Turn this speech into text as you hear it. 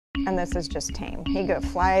and this is just tame. He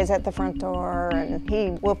flies at the front door, and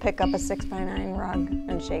he will pick up a 6x9 rug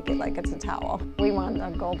and shake it like it's a towel. We want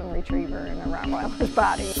a golden retriever in a Rottweiler's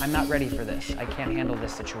body. I'm not ready for this. I can't handle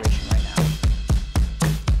this situation right now.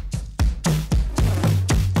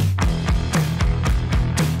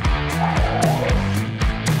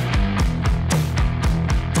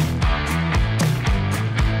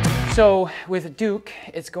 So with Duke,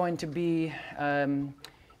 it's going to be,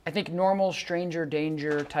 I think, normal stranger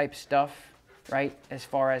danger type stuff, right? As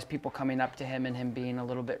far as people coming up to him and him being a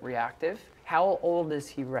little bit reactive. How old is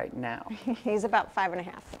he right now? He's about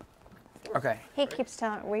 5.5. Okay. He keeps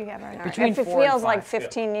telling, we have our, Between it 4 and feels 5. like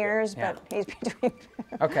 15 years, Yeah. but he's between.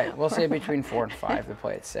 Okay, we'll say between 4 and 5 to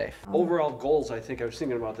play it safe. Overall goals, I think I was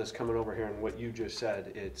thinking about this coming over here and what you just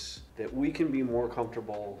said, it's that we can be more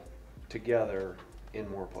comfortable together in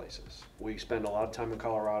more places. We spend a lot of time in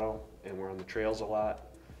Colorado and we're on the trails a lot.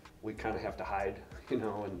 We kind of have to hide, you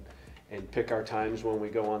know, and pick our times when we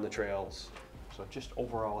go on the trails. So just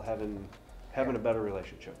overall having a better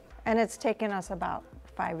relationship. And it's taken us about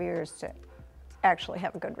 5 years to actually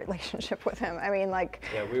have a good relationship with him. I mean, like.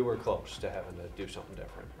 Yeah, we were close to having to do something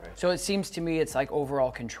different, right? So it seems to me it's like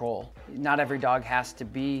overall control. Not every dog has to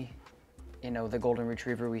be, you know, the golden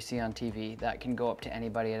retriever we see on TV that can go up to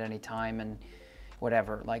anybody at any time and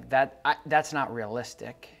whatever. Like that's not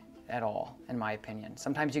realistic at all, in my opinion.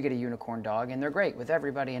 Sometimes you get a unicorn dog and they're great with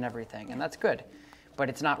everybody and everything, and that's good. But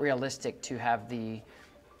it's not realistic to have the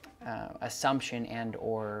assumption and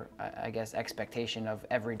or I guess expectation of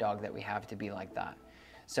every dog that we have to be like that.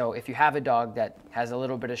 So if you have a dog that has a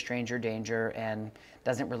little bit of stranger danger and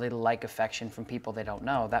doesn't really like affection from people they don't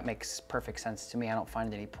know, that makes perfect sense to me. I don't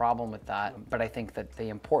find any problem with that. But I think that the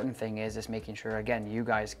important thing is making sure, again, you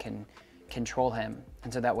guys can control him,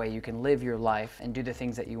 and so that way you can live your life and do the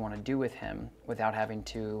things that you want to do with him without having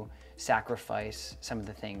to sacrifice some of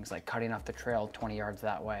the things like cutting off the trail 20 yards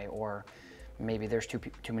that way, or maybe there's too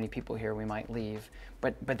many people here, we might leave.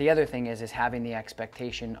 But the other thing is having the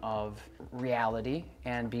expectation of reality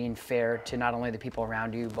and being fair to not only the people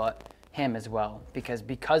around you but him as well,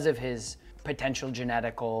 because of his potential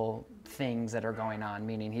genetical things that are going on,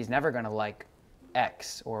 meaning he's never going to like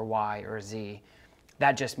X or Y or Z.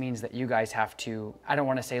 That just means that you guys have to, I don't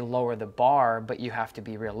want to say lower the bar, but you have to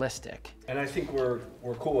be realistic. And I think we're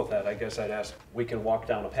cool with that. I guess I'd ask, we can walk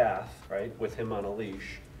down a path, right, with him on a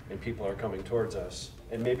leash, and people are coming towards us,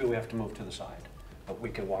 and maybe we have to move to the side, but we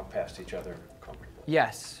can walk past each other comfortably.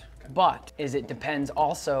 Yes, but it depends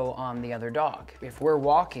also on the other dog. If we're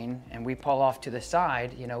walking and we pull off to the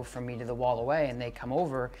side, you know, from me to the wall away, and they come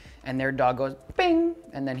over and their dog goes bing,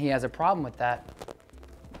 and then he has a problem with that,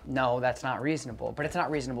 no, that's not reasonable, but it's not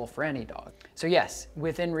reasonable for any dog. So yes,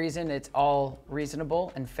 within reason, it's all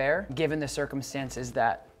reasonable and fair, given the circumstances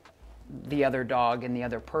that the other dog and the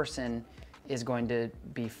other person is going to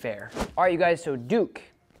be fair. All right, you guys, so Duke,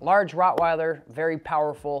 large Rottweiler, very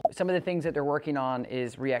powerful. Some of the things that they're working on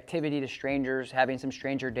is reactivity to strangers, having some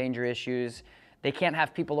stranger danger issues. They can't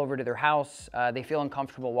have people over to their house. They feel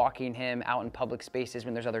uncomfortable walking him out in public spaces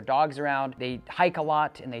when there's other dogs around. They hike a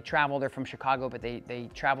lot and they travel. They're from Chicago, but they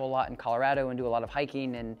travel a lot in Colorado and do a lot of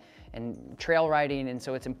hiking and trail riding. And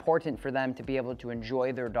so it's important for them to be able to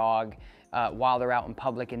enjoy their dog while they're out in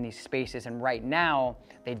public in these spaces. And right now,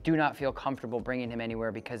 they do not feel comfortable bringing him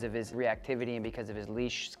anywhere because of his reactivity and because of his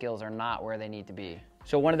leash skills are not where they need to be.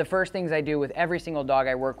 So one of the first things I do with every single dog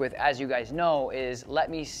I work with, as you guys know, is let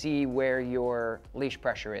me see where your leash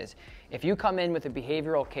pressure is. If you come in with a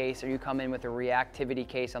behavioral case or you come in with a reactivity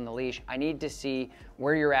case on the leash, I need to see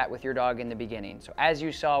where you're at with your dog in the beginning. So as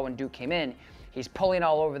you saw when Duke came in, he's pulling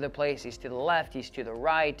all over the place. He's to the left, he's to the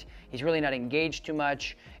right. He's really not engaged too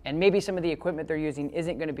much. And maybe some of the equipment they're using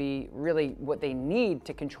isn't going to be really what they need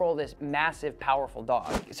to control this massive, powerful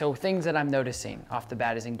dog. So things that I'm noticing off the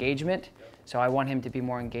bat is engagement. So I want him to be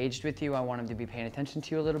more engaged with you. I want him to be paying attention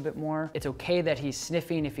to you a little bit more. It's okay that he's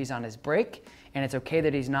sniffing if he's on his break, and it's okay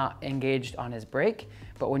that he's not engaged on his break.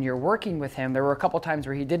 But when you're working with him, there were a couple times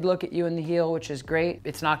where he did look at you in the heel, which is great.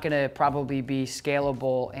 It's not gonna probably be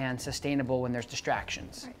scalable and sustainable when there's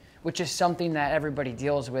distractions, right, which is something that everybody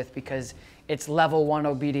deals with because it's level 1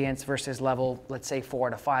 obedience versus level, let's say 4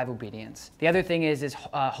 to 5 obedience. The other thing is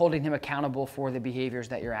holding him accountable for the behaviors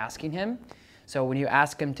that you're asking him. So when you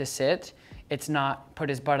ask him to sit, it's not put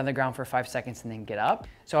his butt on the ground for 5 seconds and then get up.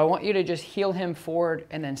 So I want you to just heel him forward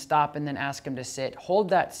and then stop and then ask him to sit. Hold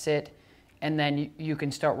that sit, and then you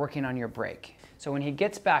can start working on your break. So when he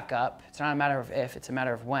gets back up, it's not a matter of if, it's a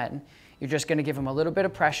matter of when. You're just gonna give him a little bit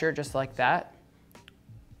of pressure, just like that.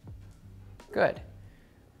 Good.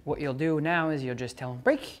 what you'll do now is you'll just tell him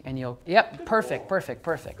break, and you'll, yep, perfect, perfect,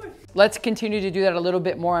 perfect. Let's continue to do that a little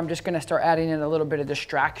bit more. I'm just gonna start adding in a little bit of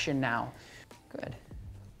distraction now. Good.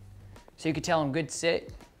 So you could tell him good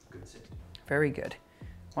sit. Good sit. Very good.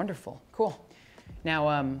 Wonderful, cool.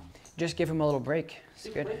 Now, just give him a little break. It's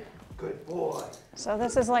good. Good boy. So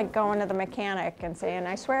this is like going to the mechanic and saying,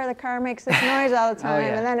 I swear the car makes this noise all the time,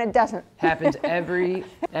 yeah. and then it doesn't. Happens every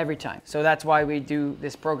time. So that's why we do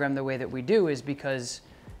this program the way that we do, is because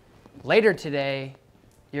later today,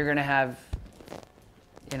 you're gonna have,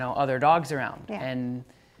 you know, other dogs around. Yeah. And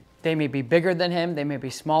they may be bigger than him, they may be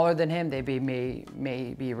smaller than him, they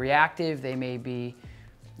may be reactive, they may be,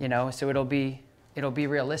 you know, so it'll be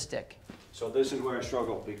realistic. So this is where I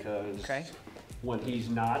struggle, because Okay. when he's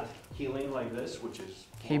not heeling like this, which is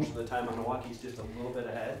most of the time on the walk, he's just a little bit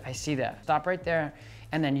ahead. I see that. Stop right there,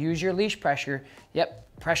 and then use your leash pressure.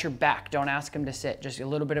 Yep, pressure back. Don't ask him to sit, just a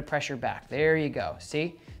little bit of pressure back. There you go,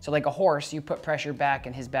 see? So like a horse, you put pressure back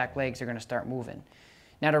and his back legs are gonna start moving.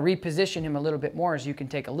 Now to reposition him a little bit more is you can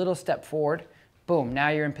take a little step forward, boom, now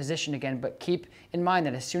you're in position again, but keep in mind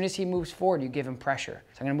that as soon as he moves forward, you give him pressure.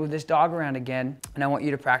 So I'm gonna move this dog around again, and I want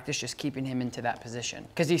you to practice just keeping him into that position,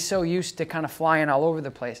 because he's so used to kind of flying all over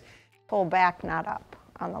the place. Pull back, not up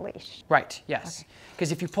on the leash. Right, yes.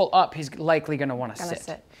 Because if you pull up, he's likely gonna wanna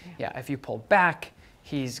sit. Yeah, if you pull back,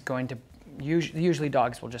 he's going to, usually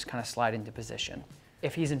dogs will just kind of slide into position.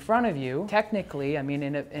 If he's in front of you, technically, I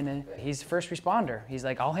mean, he's first responder. He's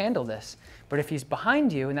like, I'll handle this. But if he's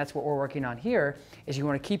behind you, and that's what we're working on here, is you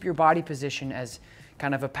want to keep your body position as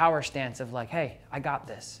kind of a power stance of like, hey, I got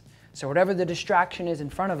this. So whatever the distraction is in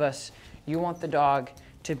front of us, you want the dog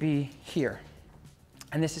to be here.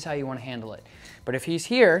 And this is how you want to handle it. But if he's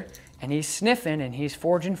here, and he's sniffing, and he's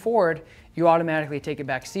forging forward, you automatically take a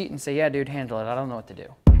back seat and say, yeah, dude, handle it. I don't know what to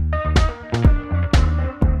do.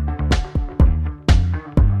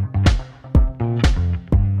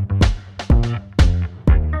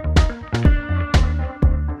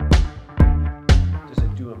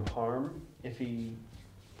 If he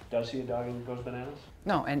does see a dog and goes bananas?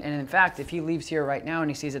 No, and in fact, if he leaves here right now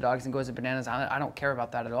and he sees a dog and goes bananas, I don't care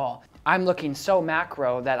about that at all. I'm looking so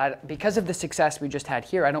macro that because of the success we just had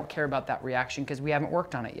here, I don't care about that reaction because we haven't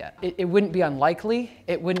worked on it yet. It wouldn't be unlikely,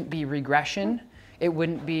 it wouldn't be regression, it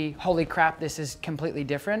wouldn't be, holy crap, this is completely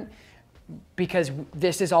different, because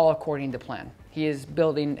this is all according to plan. He is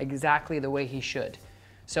building exactly the way he should.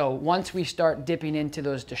 So once we start dipping into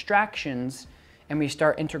those distractions, and we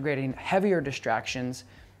start integrating heavier distractions,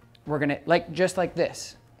 we're gonna, just like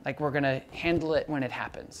this, we're gonna handle it when it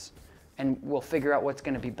happens, and we'll figure out what's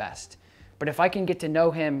gonna be best. But if I can get to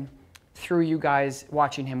know him through you guys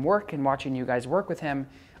watching him work and watching you guys work with him,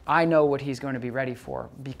 I know what he's going to be ready for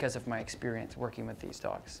because of my experience working with these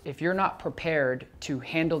dogs. If you're not prepared to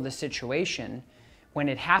handle the situation when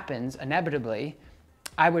it happens inevitably,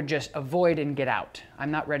 I would just avoid and get out.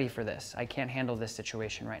 I'm not ready for this. I can't handle this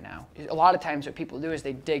situation right now. A lot of times what people do is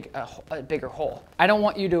they dig a bigger hole. I don't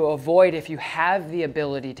want you to avoid if you have the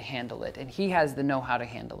ability to handle it, and he has the know-how to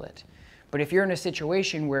handle it. But if you're in a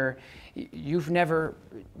situation where you've never,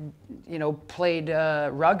 played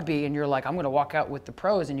rugby and you're like, I'm gonna walk out with the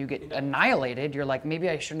pros, and you get annihilated, you're like, maybe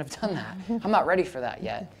I shouldn't have done that. I'm not ready for that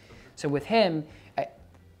yet. So with him,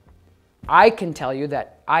 I can tell you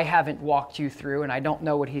that I haven't walked you through, and I don't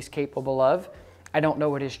know what he's capable of. I don't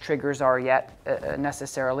know what his triggers are yet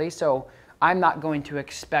necessarily, so I'm not going to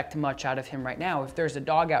expect much out of him right now. If there's a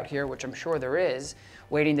dog out here, which I'm sure there is,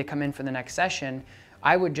 waiting to come in for the next session,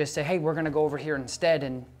 I would just say, hey, we're gonna go over here instead,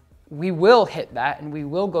 and we will hit that, and we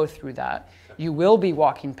will go through that. You will be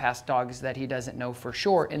walking past dogs that he doesn't know for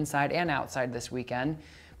sure, inside and outside this weekend,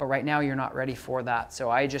 but right now you're not ready for that.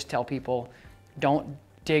 So I just tell people, don't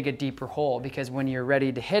dig a deeper hole, because when you're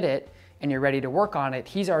ready to hit it and you're ready to work on it,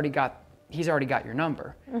 he's already got your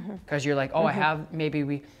number. Because you're like, oh, I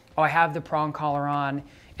have the prong collar on,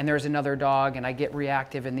 and there's another dog, and I get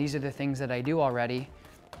reactive, and these are the things that I do already.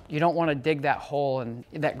 You don't want to dig that hole and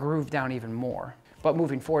that groove down even more. But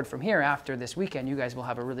moving forward from here, after this weekend, you guys will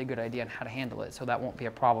have a really good idea on how to handle it, so that won't be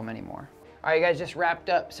a problem anymore. All right, you guys, just wrapped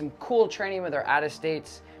up some cool training with our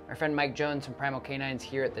out-of-states. My friend Mike Jones from Primal Canines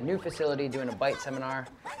here at the new facility doing a bite seminar.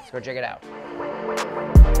 Let's go check it out.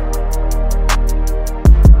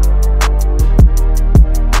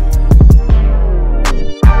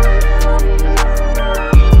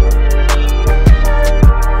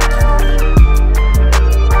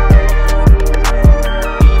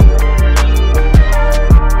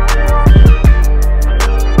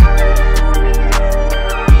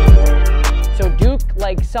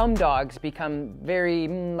 Some dogs become very,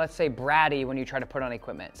 let's say, bratty when you try to put on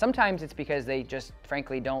equipment. Sometimes it's because they just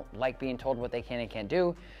frankly don't like being told what they can and can't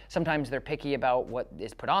do. Sometimes they're picky about what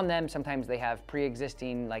is put on them. Sometimes they have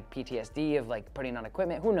pre-existing like PTSD of like putting on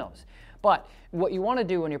equipment, who knows? But what you want to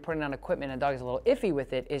do when you're putting on equipment and a dog is a little iffy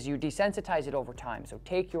with it is you desensitize it over time. So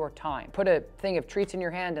take your time. Put a thing of treats in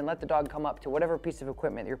your hand and let the dog come up to whatever piece of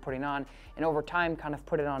equipment you're putting on, and over time kind of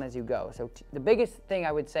put it on as you go. So the biggest thing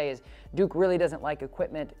I would say is Duke really doesn't like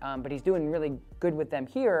equipment, but he's doing really good with them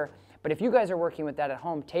here. But if you guys are working with that at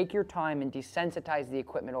home, take your time and desensitize the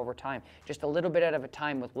equipment over time. Just a little bit at a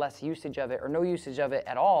time with less usage of it or no usage of it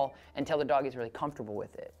at all until the dog is really comfortable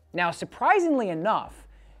with it. Now, surprisingly enough,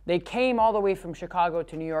 they came all the way from Chicago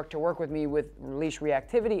to New York to work with me with leash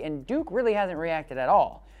reactivity, and Duke really hasn't reacted at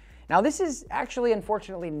all. Now, this is actually,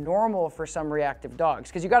 unfortunately, normal for some reactive dogs,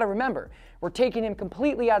 because you got to remember, we're taking him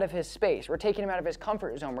completely out of his space. We're taking him out of his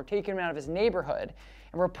comfort zone. We're taking him out of his neighborhood,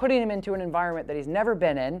 and we're putting him into an environment that he's never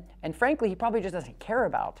been in, and frankly, he probably just doesn't care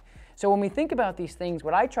about. So when we think about these things,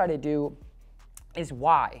 what I try to do is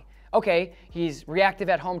why. Okay, he's reactive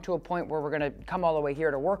at home to a point where we're going to come all the way here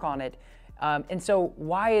to work on it. And so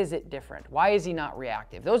why is it different? Why is he not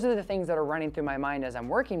reactive? Those are the things that are running through my mind as I'm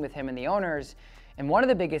working with him and the owners. And one of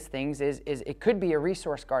the biggest things is it could be a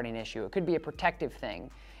resource guarding issue. It could be a protective thing.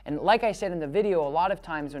 And like I said in the video, a lot of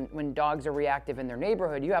times when dogs are reactive in their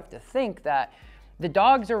neighborhood, you have to think that the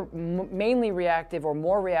dogs are mainly reactive or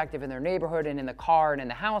more reactive in their neighborhood and in the car and in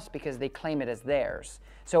the house because they claim it as theirs.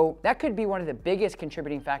 So that could be one of the biggest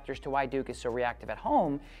contributing factors to why Duke is so reactive at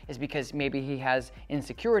home, is because maybe he has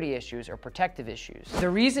insecurity issues or protective issues. The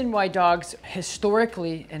reason why dogs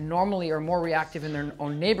historically and normally are more reactive in their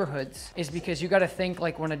own neighborhoods is because you got to think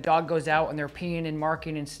like when a dog goes out and they're peeing and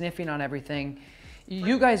marking and sniffing on everything,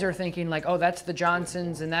 you guys are thinking like, oh, that's the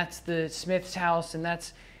Johnsons and that's the Smith's house, and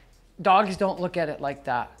that's... Dogs don't look at it like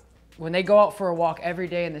that. When they go out for a walk every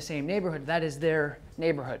day in the same neighborhood, that is their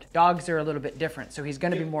neighborhood. Dogs are a little bit different. So he's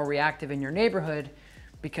going to be more reactive in your neighborhood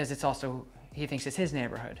because it's also, he thinks it's his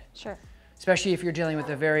neighborhood. Sure. Especially if you're dealing with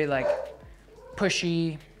a very like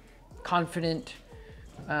pushy, confident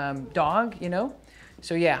dog, you know?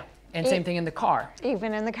 So yeah, and same thing in the car.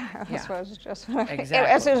 Even in the car, I suppose. Just exactly.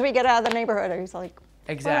 As soon as we get out of the neighborhood, he's like,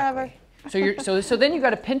 exactly. Whatever. So then you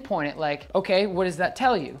got to pinpoint it like, okay, what does that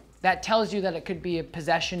tell you? That tells you that it could be a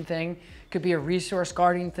possession thing, could be a resource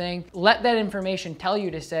guarding thing. Let that information tell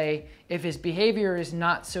you to say, if his behavior is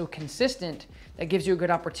not so consistent, that gives you a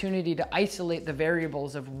good opportunity to isolate the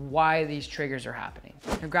variables of why these triggers are happening.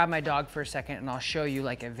 I'll grab my dog for a second and I'll show you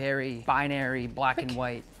like a very binary black and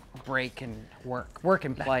white break and work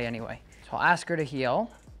and play anyway. So I'll ask her to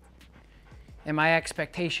heel. And my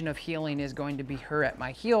expectation of healing is going to be her at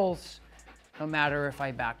my heels, no matter if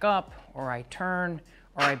I back up or I turn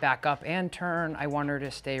or I back up and turn, I want her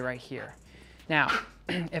to stay right here. Now,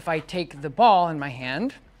 if I take the ball in my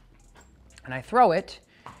hand and I throw it,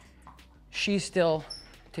 she's still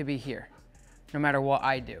to be here, no matter what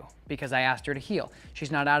I do, because I asked her to heel.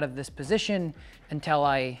 She's not out of this position until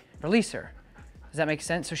I release her. Does that make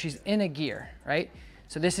sense? So she's in a gear, right?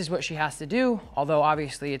 So this is what she has to do, although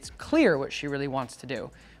obviously it's clear what she really wants to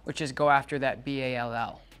do, which is go after that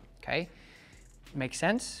BALL, okay? Makes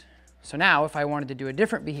sense? So now if I wanted to do a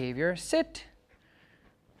different behavior, sit,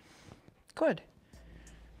 good.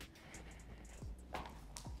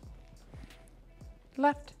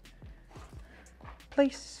 Left,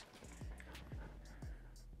 place,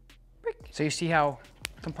 break. So you see how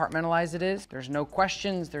compartmentalized it is? There's no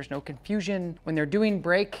questions, there's no confusion. When they're doing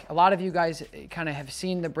break, a lot of you guys kind of have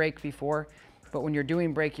seen the break before, but when you're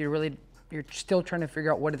doing break, you're still trying to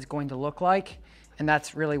figure out what it's going to look like, and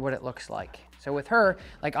that's really what it looks like. So with her,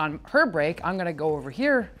 like on her break, I'm gonna go over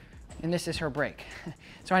here, and this is her break.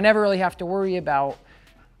 So I never really have to worry about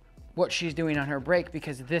what she's doing on her break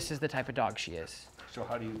because this is the type of dog she is. So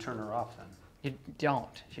how do you turn her off then? You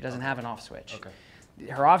don't. She doesn't have an off switch.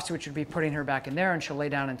 Okay. Her off switch would be putting her back in there, and she'll lay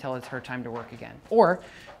down until it's her time to work again. Or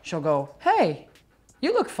she'll go, hey,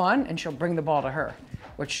 you look fun, and she'll bring the ball to her,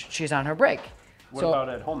 which she's on her break. What about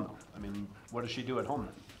at home though? I mean, what does she do at home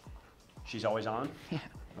then? She's always on? Yeah.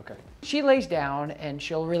 Okay. She lays down and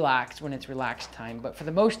she'll relax when it's relaxed time, but for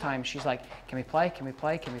the most time, she's like, can we play? Can we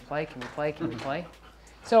play? Can we play? Can we play? Can we play?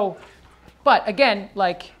 So, but again,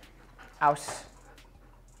 like, house,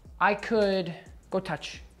 I could go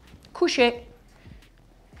touch, coucher.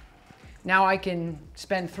 Now I can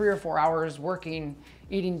spend 3 or 4 hours working,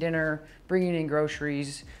 eating dinner, bringing in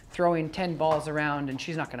groceries, throwing 10 balls around, and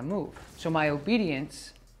she's not gonna move. So my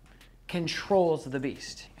obedience controls the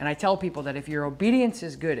beast. And I tell people that if your obedience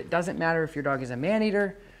is good, it doesn't matter if your dog is a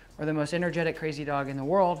man-eater or the most energetic, crazy dog in the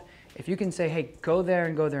world. If you can say, hey, go there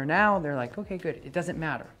and go there now, they're like, okay, good. It doesn't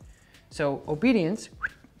matter. So obedience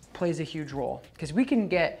plays a huge role because we can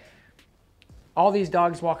get all these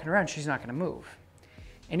dogs walking around, she's not gonna move.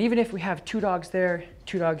 And even if we have 2 dogs there,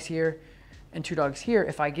 2 dogs here, and 2 dogs here,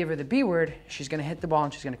 if I give her the B word, she's gonna hit the ball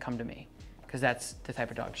and she's gonna come to me, because that's the type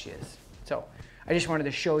of dog she is. So I just wanted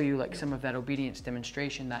to show you like some of that obedience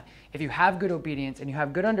demonstration, that if you have good obedience and you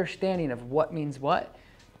have good understanding of what means what,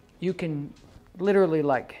 you can literally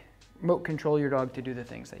like remote control your dog to do the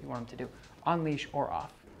things that you want them to do, on leash or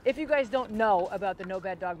off. If you guys don't know about the No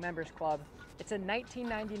Bad Dog Members Club, it's a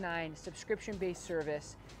 $19.99 subscription-based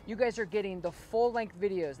service. You guys are getting the full-length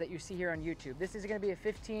videos that you see here on YouTube. This is gonna be a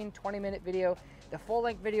 15, 20-minute video. The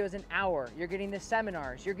full-length video is an hour. You're getting the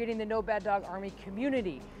seminars. You're getting the No Bad Dog Army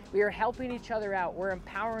community. We are helping each other out. We're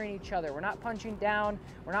empowering each other. We're not punching down.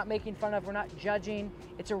 We're not making fun of. We're not judging.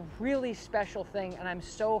 It's a really special thing, and I'm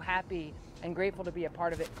so happy and grateful to be a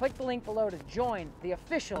part of it. Click the link below to join the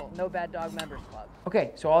official No Bad Dog Members Club.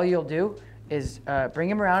 Okay, so all you'll do is bring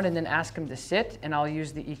him around and then ask him to sit, and I'll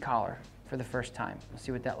use the e-collar for the first time. We'll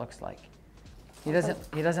see what that looks like. He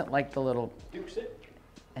doesn't like the little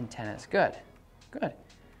antennas. Good, good.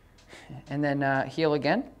 And then heel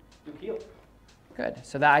again. Heel. Good.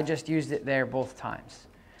 So that I just used it there both times.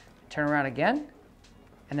 Turn around again,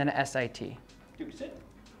 and then a SIT.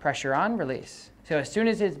 Pressure on, release. So as soon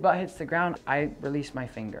as his butt hits the ground, I release my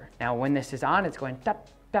finger. Now when this is on, it's going tap,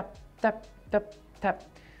 tap, tap, tap, tap.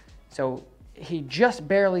 So he just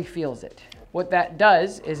barely feels it. What that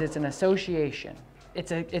does is it's an association.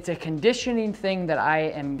 It's a conditioning thing that I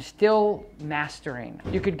am still mastering.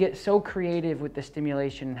 You could get so creative with the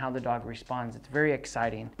stimulation and how the dog responds. It's very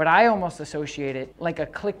exciting. But I almost associate it like a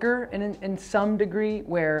clicker in some degree,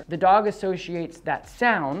 where the dog associates that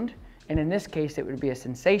sound, and in this case it would be a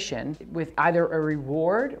sensation, with either a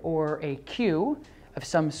reward or a cue of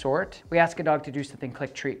some sort. We ask a dog to do something,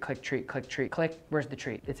 click, treat, click, treat, click, treat, click, where's the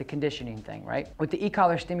treat? It's a conditioning thing, right? With the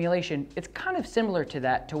e-collar stimulation, it's kind of similar to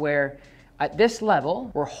that, to where at this level,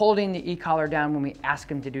 we're holding the e-collar down when we ask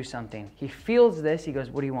him to do something. He feels this, he goes,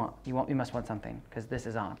 what do you want? You must want something, because this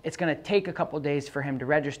is on. It's gonna take a couple days for him to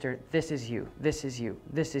register, this is you, this is you,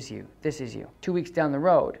 this is you, this is you. 2 weeks down the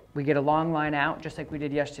road, we get a long line out, just like we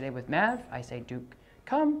did yesterday with Mav. I say, Duke,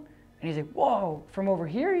 come. And he's like, whoa, from over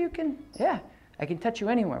here you can? Yeah, I can touch you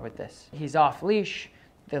anywhere with this. He's off leash,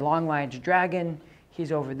 the long line's dragging,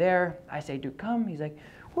 he's over there. I say, Duke, come. He's like,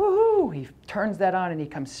 woohoo! He turns that on and he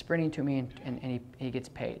comes sprinting to me, and he gets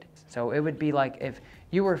paid. So it would be like if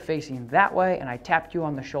you were facing that way and I tapped you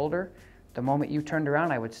on the shoulder, the moment you turned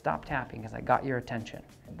around, I would stop tapping because I got your attention.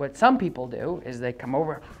 What some people do is they come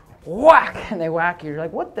over, whack, and they whack you. You're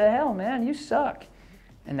like, what the hell, man? You suck.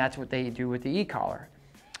 And that's what they do with the e-collar.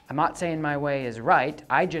 I'm not saying my way is right.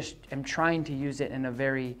 I just am trying to use it in a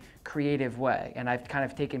very creative way. And I've kind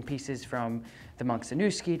of taken pieces from the Monk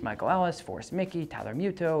Sanuski, Michael Ellis, Forrest Mickey, Tyler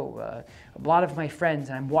Muto, a lot of my friends,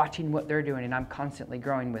 and I'm watching what they're doing, and I'm constantly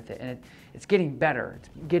growing with it. And it's getting better. It's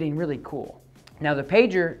getting really cool. Now the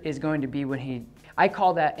pager is going to be when I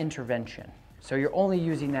call that intervention. So you're only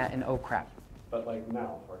using that in oh crap. But like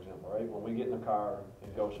now, for example, right? When we get in the car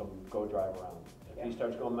and go drive around, if he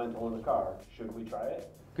starts going mental in the car, should we try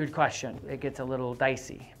it? Good question. It gets a little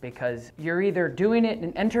dicey because you're either doing it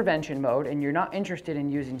in intervention mode and you're not interested in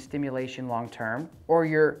using stimulation long term, or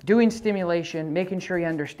you're doing stimulation, making sure he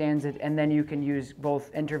understands it, and then you can use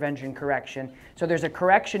both intervention, correction. So there's a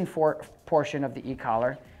correction portion of the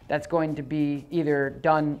e-collar that's going to be either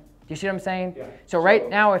done, do you see what I'm saying? Yeah. So right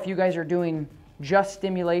now, if you guys are doing just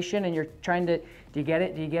stimulation and you're trying to, do you get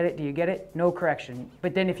it? Do you get it? Do you get it? No correction.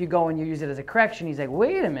 But then if you go and you use it as a correction, he's like,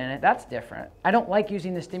 wait a minute, that's different. I don't like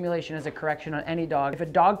using the stimulation as a correction on any dog. If a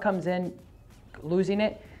dog comes in losing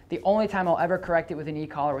it, the only time I'll ever correct it with an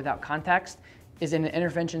e-collar without context is in an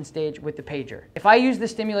intervention stage with the pager. If I use the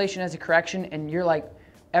stimulation as a correction and you're like,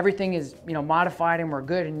 everything is modified and we're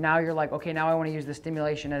good, and now you're like, okay, now I want to use the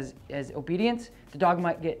stimulation as obedience, the dog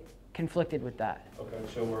might get conflicted with that. Okay,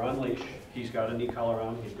 so we're on leash. He's got a knee collar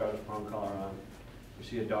on, he's got his prong collar on. We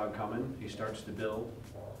see a dog coming, he starts to build.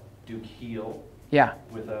 Duke heel. Yeah.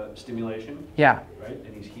 With a stimulation. Yeah. Right,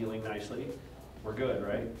 and he's healing nicely. We're good,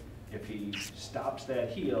 right? If he stops that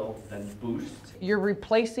heel, then boost. You're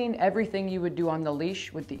replacing everything you would do on the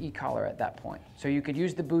leash with the e-collar at that point. So you could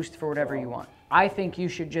use the boost for whatever you want. I think you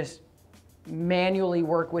should just manually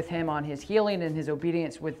work with him on his healing and his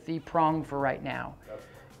obedience with the prong for right now. Yep.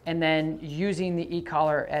 And then using the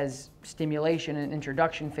e-collar as stimulation and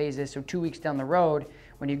introduction phases. So 2 weeks down the road,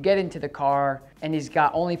 when you get into the car and he's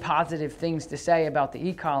got only positive things to say about the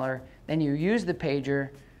e-collar, then you use the pager,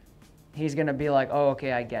 he's gonna be like, oh,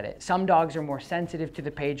 okay, I get it. Some dogs are more sensitive to the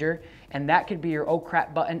pager, and that could be your oh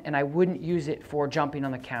crap button, and I wouldn't use it for jumping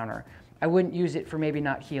on the counter. I wouldn't use it for maybe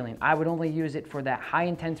not healing. I would only use it for that high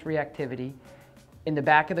intense reactivity in the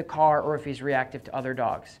back of the car or if he's reactive to other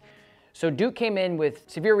dogs. So Duke came in with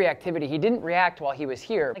severe reactivity. He didn't react while he was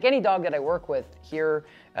here. Like any dog that I work with here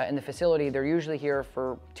in the facility, they're usually here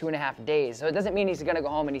for 2.5 days. So it doesn't mean he's gonna go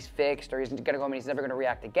home and he's fixed, or he's gonna go home and he's never gonna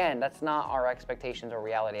react again. That's not our expectations or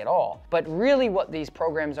reality at all. But really what these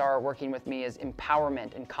programs are working with me is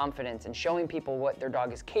empowerment and confidence and showing people what their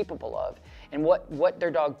dog is capable of and what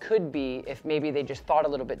their dog could be if maybe they just thought a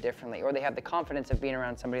little bit differently, or they have the confidence of being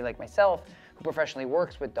around somebody like myself who professionally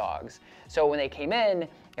works with dogs. So when they came in,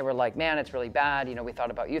 they were like, man, it's really bad. You know, we thought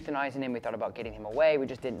about euthanizing him. We thought about getting him away. We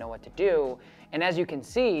just didn't know what to do. And as you can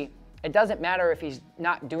see, it doesn't matter if he's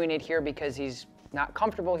not doing it here because he's not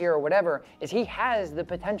comfortable here or whatever, is he has the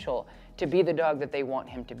potential to be the dog that they want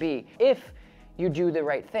him to be if you do the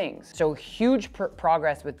right things. So huge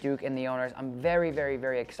progress with Duke and the owners. I'm very, very,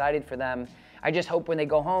 very excited for them. I just hope when they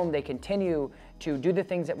go home, they continue to do the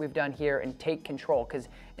things that we've done here and take control. Because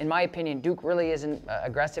in my opinion, Duke really isn't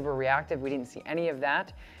aggressive or reactive. We didn't see any of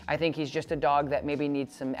that. I think he's just a dog that maybe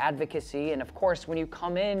needs some advocacy. And of course, when you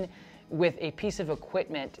come in with a piece of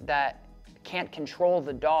equipment that can't control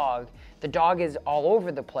the dog is all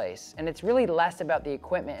over the place. And it's really less about the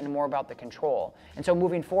equipment and more about the control. And so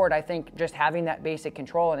moving forward, I think just having that basic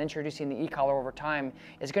control and introducing the e-collar over time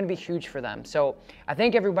is gonna be huge for them. So I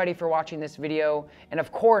thank everybody for watching this video. And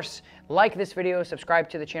of course, like this video, subscribe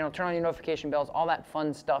to the channel, turn on your notification bells, all that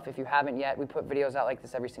fun stuff if you haven't yet. We put videos out like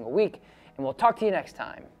this every single week, and we'll talk to you next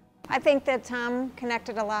time. I think that Tom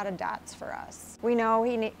connected a lot of dots for us. We know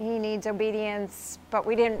he needs obedience, but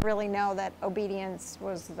we didn't really know that obedience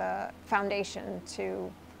was the foundation to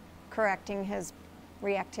correcting his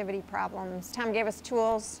reactivity problems. Tom gave us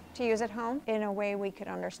tools to use at home in a way we could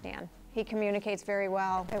understand. He communicates very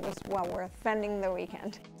well. It was well worth spending the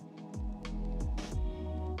weekend.